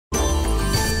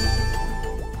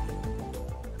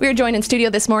We are joined in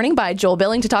studio this morning by Joel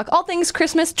Billing to talk all things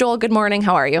Christmas. Joel, good morning.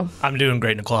 How are you? I'm doing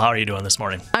great, Nicole. How are you doing this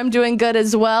morning? I'm doing good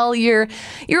as well. You're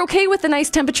okay with the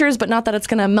nice temperatures, but not that it's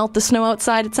going to melt the snow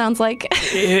outside, it sounds like.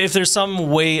 If there's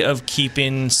some way of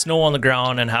keeping snow on the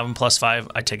ground and having +5,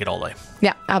 I take it all day.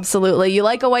 Yeah, absolutely. You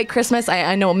like a white Christmas.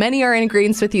 I know many are in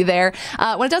agreement with you there.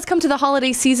 When it does come to the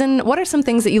holiday season, what are some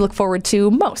things that you look forward to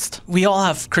most? We all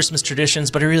have Christmas traditions,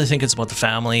 but I really think it's about the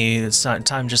family. It's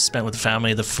time just spent with the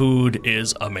family. The food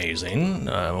is amazing.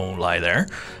 I won't lie there.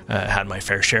 Had my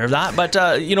fair share of that. But,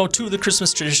 two of the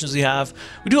Christmas traditions we have,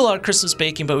 we do a lot of Christmas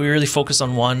baking, but we really focus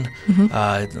on one.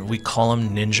 We call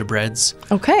them ninja breads.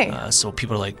 Okay. So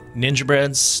people are like, ninja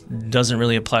breads doesn't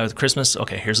really apply with Christmas.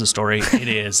 Okay, here's the story. It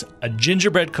is a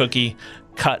gingerbread cookie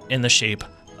cut in the shape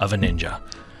of a ninja.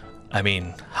 I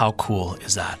mean, how cool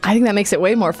is that? I think that makes it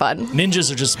way more fun.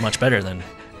 Ninjas are just much better than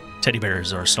teddy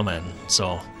bears or snowmen.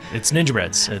 So it's ninja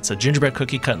breads. It's a gingerbread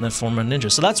cookie cut in the form of a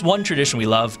ninja. So that's one tradition we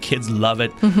love. Kids love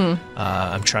it.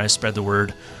 I'm trying to spread the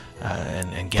word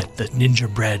and get the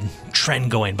ninja bread trend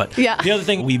going. But the other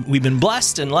thing, we've been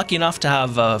blessed and lucky enough to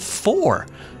have 4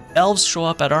 elves show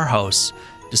up at our house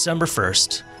December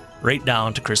 1st, right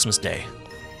down to Christmas Day.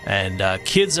 And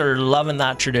kids are loving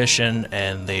that tradition,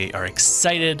 and they are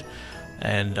excited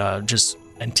and just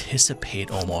anticipate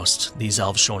almost these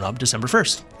elves showing up December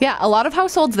 1st. Yeah, a lot of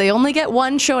households, they only get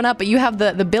one showing up, but you have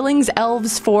the Billings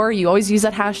Elves 4. You always use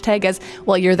that hashtag as,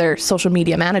 well, you're their social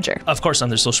media manager. Of course, I'm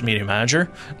their social media manager.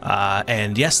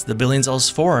 And yes, the Billings Elves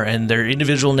 4 and their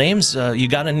individual names, you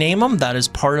got to name them. That is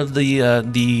part of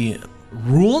the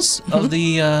rules of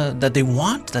the that they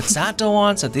want, that Santa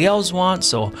wants, that the elves want.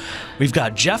 So we've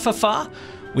got Jeffafa,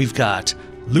 we've got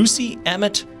Lucy,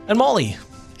 Emmett, and Molly.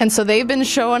 And so they've been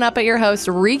showing up at your house,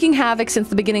 wreaking havoc since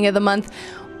the beginning of the month.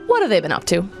 What have they been up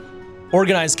to?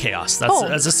 Organized chaos.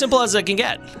 That's as simple as it can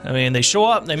get. I mean, they show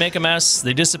up, they make a mess,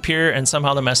 they disappear, and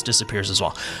somehow the mess disappears as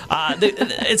well.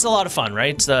 It's a lot of fun,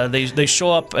 right? They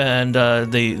show up, and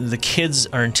the kids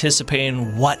are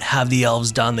anticipating what have the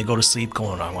elves done. They go to sleep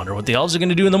going, I wonder what the elves are going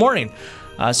to do in the morning.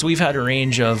 So we've had a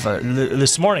range of,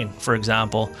 this morning, for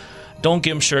example, don't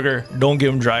give them sugar, don't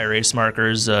give them dry erase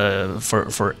markers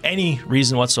for any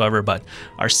reason whatsoever, but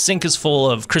our sink is full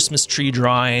of Christmas tree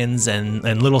drawings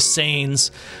and little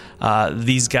sayings.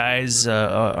 These guys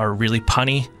are really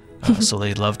punny, so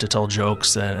they love to tell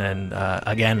jokes. And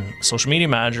again, social media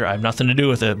manager, I have nothing to do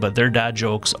with it, but their dad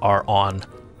jokes are on.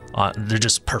 They're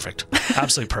just perfect,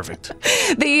 absolutely perfect.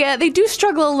 They do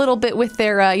struggle a little bit with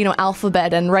their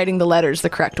alphabet and writing the letters the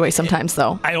correct way sometimes,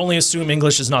 though. I only assume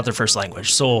English is not their first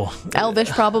language, so Elvish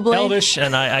probably. Elvish,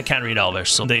 and I can't read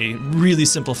Elvish, so they really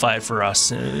simplify it for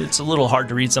us. It's a little hard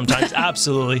to read sometimes,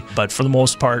 absolutely, but for the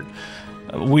most part,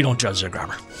 we don't judge their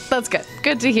grammar. That's good.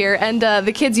 Good to hear. And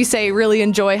the kids, you say, really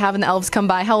enjoy having the elves come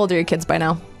by. How old are your kids by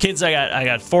now? Kids, I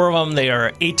got 4 of them. They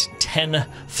are 8, 10,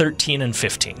 13, and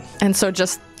 15. And so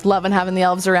just loving having the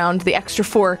elves around, the extra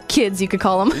 4 kids, you could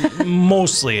call them.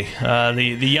 Mostly.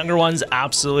 The younger ones,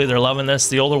 absolutely, they're loving this.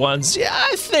 The older ones, yeah,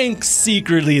 I think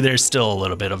secretly there's still a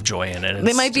little bit of joy in it.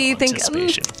 They might be thinking,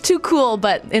 too cool,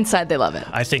 but inside they love it.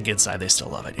 I think inside they still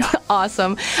love it, yeah.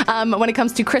 Awesome. When it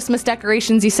comes to Christmas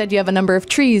decorations, you said you have a number of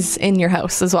trees in your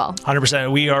house as well.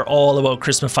 100%. We are all about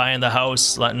Christmafying the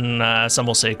house, letting some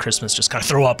will say Christmas just kind of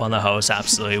throw up on the house.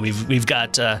 Absolutely. We've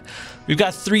got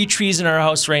 3 trees in our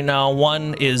house right now.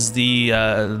 One is the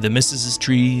missus's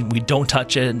tree. We don't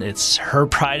touch it. It's her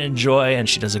pride and joy, and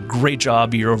she does a great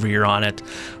job year over year on it.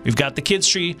 We've got the kids'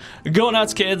 tree. Go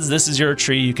nuts, kids. This is your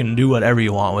tree. You can do whatever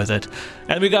you want with it.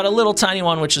 And we've got a little tiny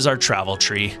one, which is our travel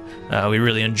tree. We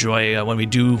really enjoy when we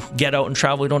do get out and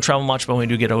travel. We don't travel much, but when we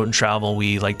do get out and travel,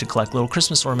 we like to collect little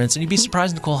Christmas ornaments. And you'd be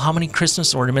surprised, Nicole, how many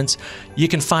Christmas ornaments you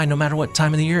can find no matter what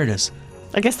time of the year it is.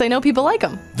 I guess they know people like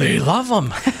them. They love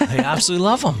them. They absolutely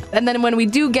love them. And then when we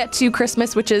do get to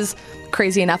Christmas, which is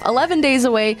crazy enough, 11 days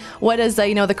away, what does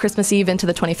the Christmas Eve into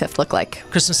the 25th look like?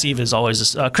 Christmas Eve is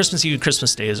always Christmas Eve,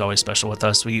 Christmas Day is always special with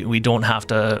us. We don't have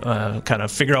to kind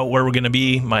of figure out where we're going to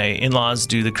be. My in-laws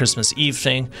do the Christmas Eve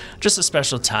thing, just a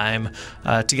special time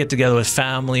to get together with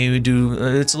family. We do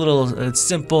it's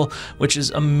simple, which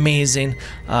is amazing.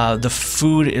 The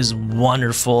food is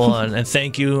wonderful, and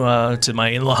thank you to my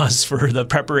in-laws for the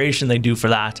preparation they do for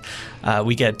that.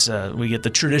 We get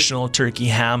the traditional turkey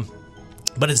ham,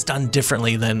 but it's done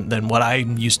differently than what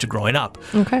I'm used to growing up.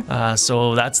 Okay.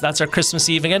 So that's our Christmas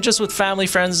Eve. Again, just with family,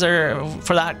 friends there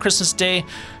for that Christmas Day.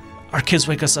 Our kids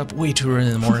wake us up way too early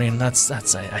in the morning. I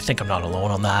think I'm not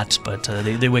alone on that, but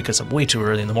they wake us up way too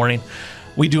early in the morning.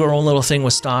 We do our own little thing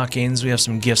with stockings. We have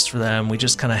some gifts for them. We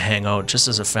just kind of hang out just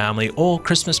as a family. Oh,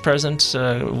 Christmas present.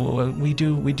 We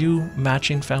do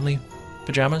matching family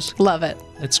pajamas. Love it.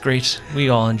 It's great. We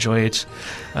all enjoy it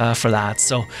for that.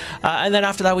 So, and then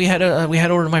after that, we head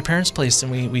over to my parents' place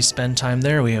and we spend time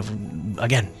there. We have,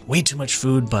 again, way too much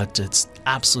food, but it's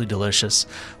absolutely delicious.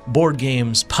 Board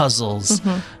games, puzzles.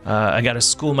 I got to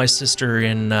school my sister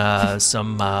in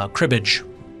some cribbage.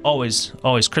 Always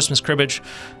Christmas cribbage.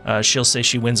 She'll say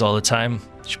she wins all the time.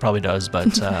 She probably does,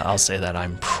 but I'll say that I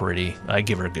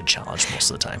give her a good challenge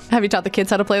most of the time. Have you taught the kids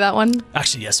how to play that one?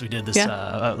 Actually, yes, we did this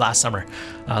last summer.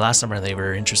 Last summer, they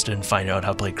were interested in finding out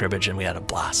how to play cribbage, and we had a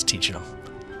blast teaching them.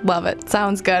 Love it.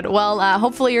 Sounds good. Well,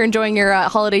 hopefully you're enjoying your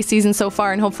holiday season so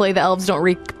far, and hopefully the elves don't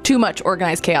wreak too much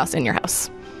organized chaos in your house.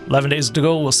 11 days to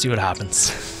go. We'll see what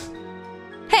happens.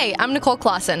 Hey, I'm Nicole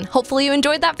Clausen. Hopefully you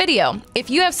enjoyed that video. If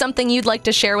you have something you'd like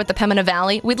to share with the Pembina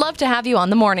Valley, we'd love to have you on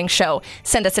the morning show.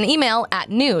 Send us an email at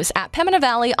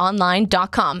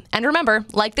news@PembinaValleyOnline.com. And remember,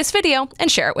 like this video and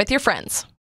share it with your friends.